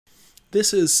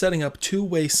this is setting up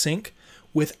two-way sync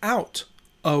without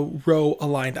a row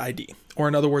aligned ID, or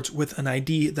in other words, with an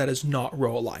ID that is not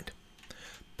row aligned.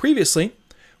 Previously,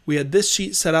 we had this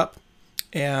sheet set up,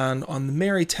 and on the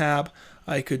Mary tab,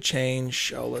 I could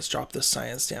change, let's drop the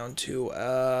science down to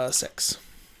 6.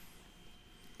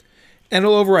 And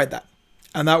it'll override that.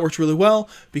 And that worked really well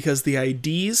because the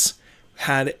IDs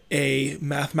had a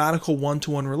mathematical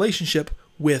one-to-one relationship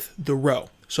with the row.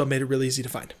 So it made it really easy to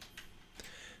find.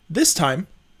 This time,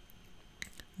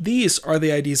 these are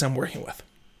the IDs I'm working with.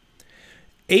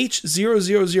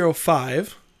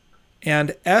 H0005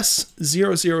 and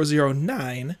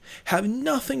S0009 have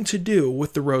nothing to do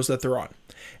with the rows that they're on.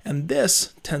 And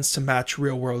this tends to match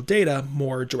real-world data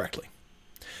more directly.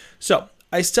 So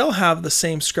I still have the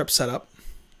same script set up.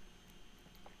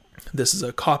 This is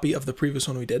a copy of the previous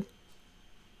one we did.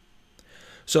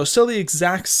 So still the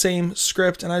exact same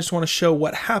script, and I just want to show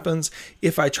what happens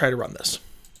if I try to run this.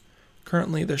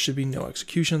 Currently, there should be no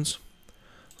executions.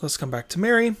 Let's come back to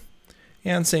Mary,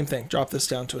 and same thing, drop this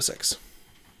down to a 6.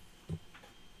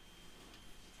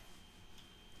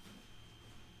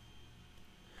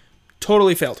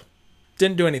 Totally failed.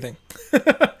 Didn't do anything.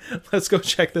 Let's go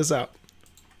check this out.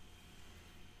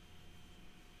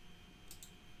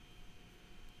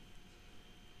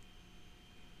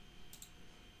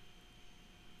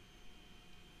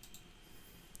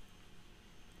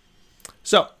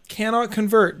 So, cannot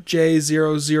convert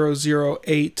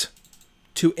J0008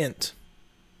 to int.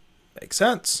 Makes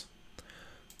sense.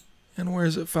 And where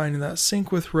is it finding that?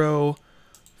 Sync with row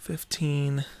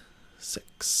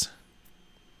 15.6.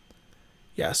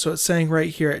 Yeah, so it's saying right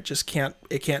here it just can't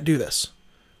do this.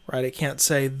 Right? It can't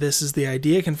say this is the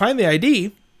ID. It can find the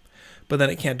ID, but then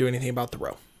it can't do anything about the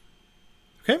row.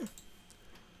 Okay?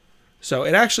 So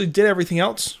it actually did everything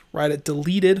else, right? It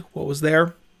deleted what was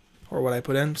there, or what I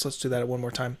put in. So let's do that one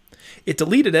more time. It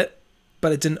deleted it,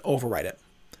 but it didn't override it.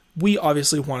 We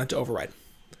obviously want it to override.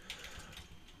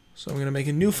 So I'm going to make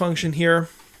a new function here.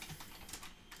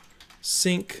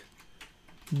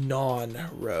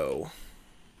 syncNonRow.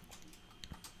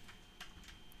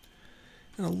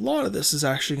 And a lot of this is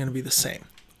actually going to be the same.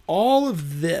 All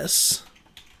of this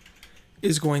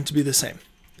is going to be the same.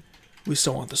 We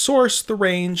still want the source, the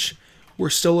range. We're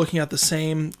still looking at the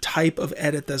same type of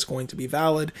edit that's going to be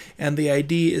valid, and the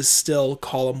ID is still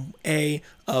column A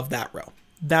of that row.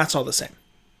 That's all the same.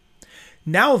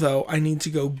 Now, though, I need to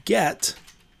go get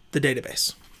the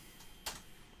database.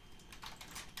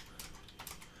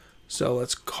 So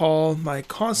let's call my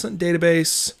constant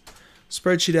database,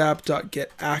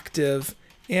 SpreadsheetApp.getActive,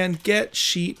 and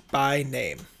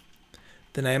getSheetByName.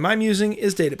 The name I'm using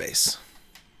is database.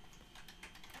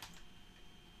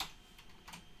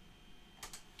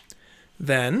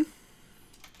 Then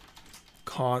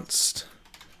const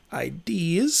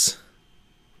ids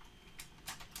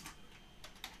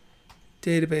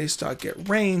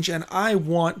database.getRange, and I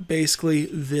want basically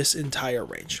this entire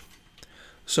range.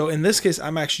 So in this case,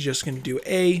 I'm actually just going to do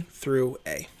A through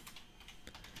A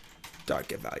dot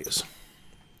getValues.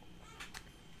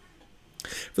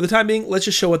 For the time being, let's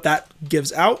just show what that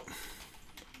gives out.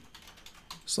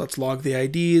 So let's log the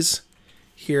IDs.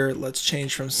 Here, let's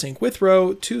change from sync with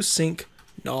row to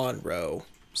syncNonRow,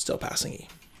 still passing E.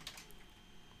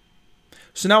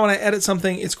 So now when I edit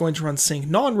something, it's going to run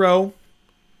syncNonRow,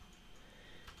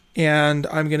 and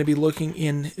I'm going to be looking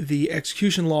in the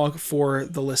execution log for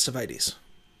the list of IDs.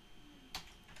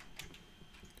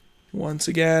 Once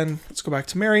again, let's go back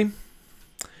to Mary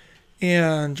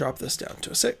and drop this down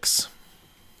to a 6.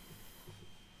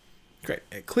 Great,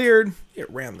 it cleared, it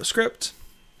ran the script.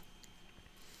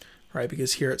 Right,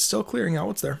 because here it's still clearing out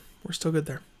what's there. We're still good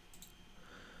there.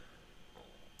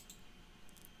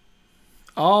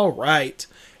 All right,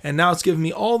 and now it's giving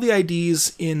me all the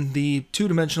IDs in the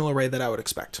two-dimensional array that I would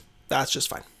expect. That's just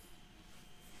fine.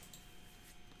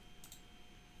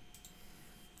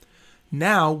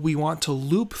 Now we want to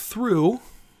loop through,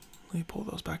 let me pull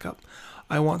those back up.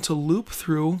 I want to loop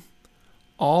through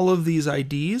all of these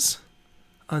IDs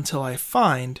until I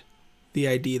find the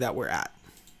ID that we're at.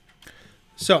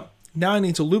 So now I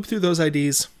need to loop through those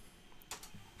IDs.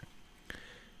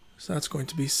 So that's going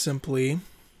to be simply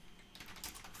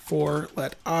for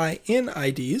let I in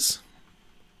IDs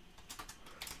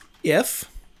if,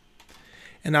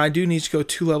 and I do need to go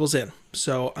 2 levels in.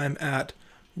 So I'm at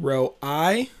row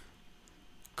I,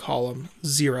 column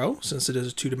 0, since it is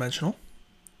a two-dimensional.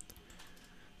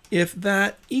 If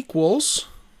that equals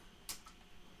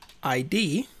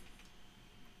ID,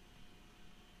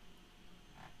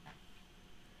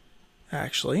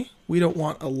 actually, we don't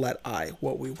want a let I.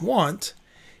 What we want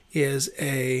is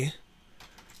a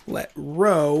let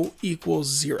row equals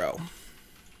 0.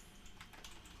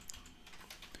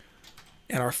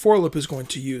 And our for loop is going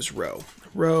to use row.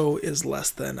 Row is less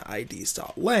than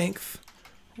ids.length,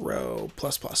 row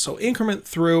plus plus. So increment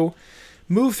through,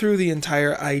 move through the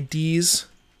entire IDs,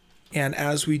 and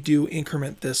as we do,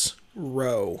 increment this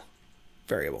row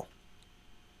variable.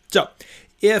 So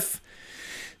if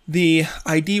the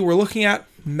ID we're looking at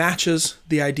matches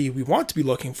the ID we want to be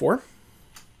looking for,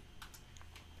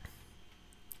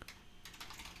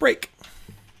 break.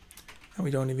 And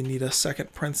we don't even need a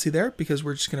second parenthesis there because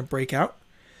we're just going to break out.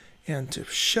 And to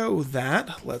show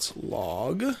that, let's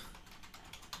log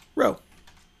row.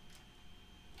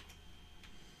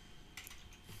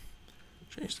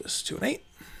 Change this to an 8.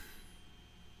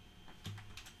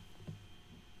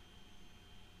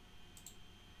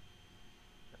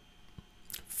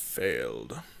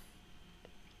 Failed.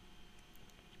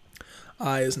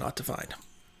 I is not defined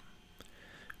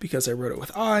because I wrote it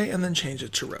with I and then changed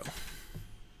it to row.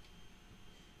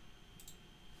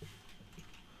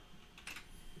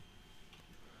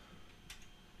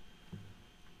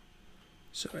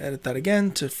 So edit that again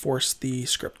to force the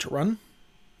script to run.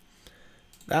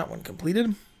 That one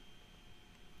completed.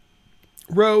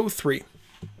 Row 3.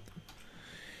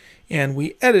 And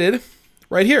we edited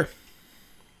right here.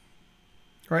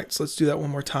 All right, so let's do that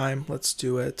one more time. Let's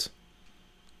do it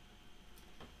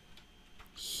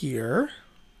here.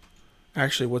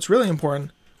 Actually, what's really important,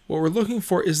 what we're looking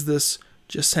for is this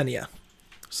Jasenia.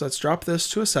 So let's drop this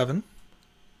to a 7.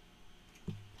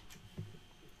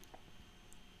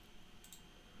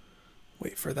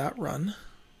 Wait for that run.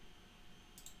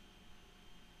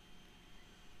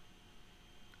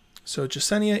 So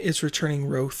Jasenia is returning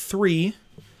row 3.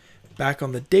 Back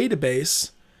on the database,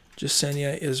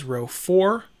 Jasenia is row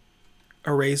 4.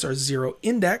 Arrays are 0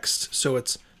 indexed, so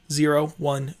it's 0,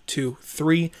 1, 2,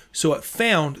 3. So it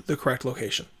found the correct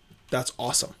location. That's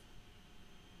awesome.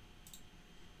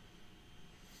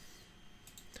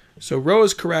 So row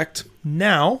is correct.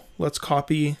 Now let's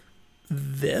copy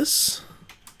this.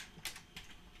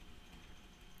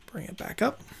 Bring it back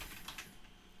up.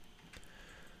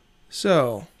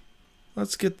 So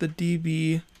let's get the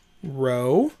db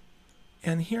row.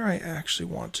 And here I actually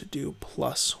want to do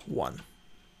 +1.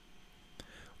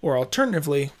 Or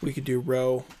alternatively, we could do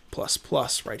row plus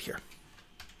plus right here.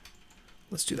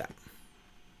 Let's do that.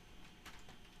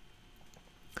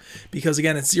 Because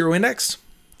again, it's 0 indexed,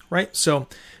 right? So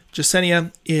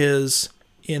Jasenia is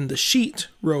in the sheet,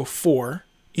 row 4,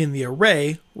 in the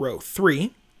array, row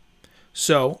 3.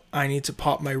 So I need to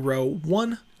pop my row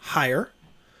 1 higher.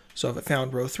 So if it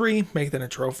found row 3, make that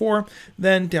into row 4.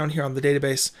 Then down here on the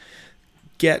database,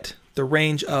 get the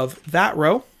range of that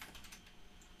row,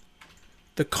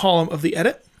 the column of the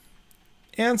edit,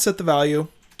 and set the value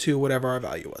to whatever our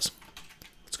value was.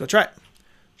 Let's go try it.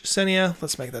 Jasenia,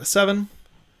 let's make that a 7.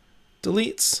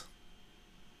 Deletes.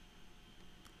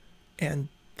 And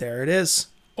there it is.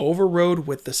 Overrode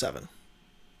with the 7.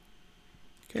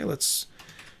 Okay, let's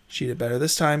sheet it better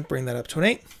this time. Bring that up to an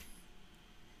 8.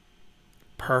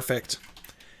 Perfect.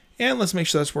 And let's make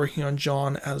sure that's working on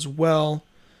John as well.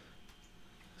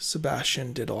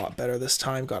 Sebastian did a lot better this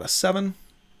time. Got a 7.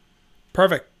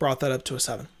 Perfect. Brought that up to a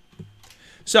 7.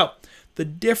 So the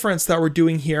difference that we're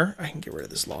doing here, I can get rid of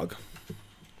this log.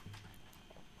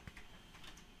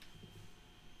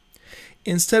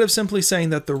 Instead of simply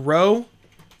saying that the row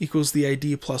equals the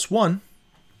ID plus 1,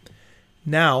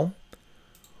 now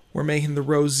we're making the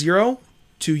row 0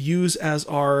 to use as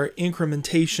our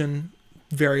incrementation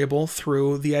variable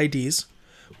through the IDs.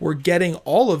 We're getting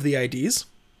all of the IDs,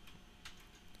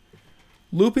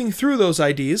 looping through those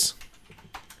IDs.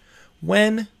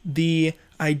 When the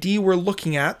ID we're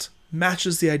looking at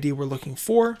matches the ID we're looking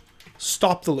for,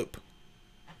 stop the loop.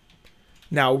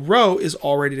 Now row is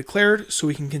already declared, so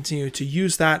we can continue to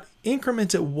use that,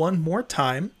 increment it one more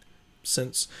time,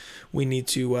 since we need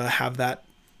to have that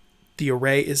the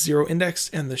array is 0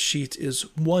 indexed and the sheet is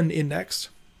 1 indexed.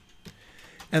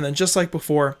 And then just like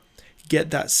before,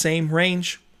 get that same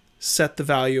range, set the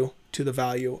value to the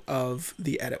value of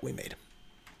the edit we made.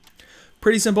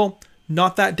 Pretty simple,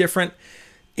 not that different.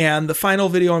 And the final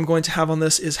video I'm going to have on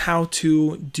this is how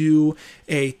to do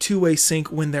a two-way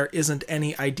sync when there isn't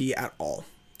any ID at all.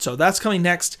 So that's coming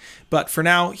next, but for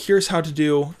now, here's how to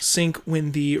do sync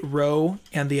when the row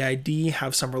and the ID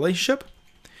have some relationship.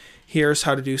 Here's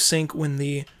how to do sync when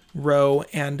the row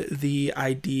and the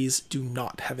IDs do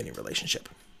not have any relationship.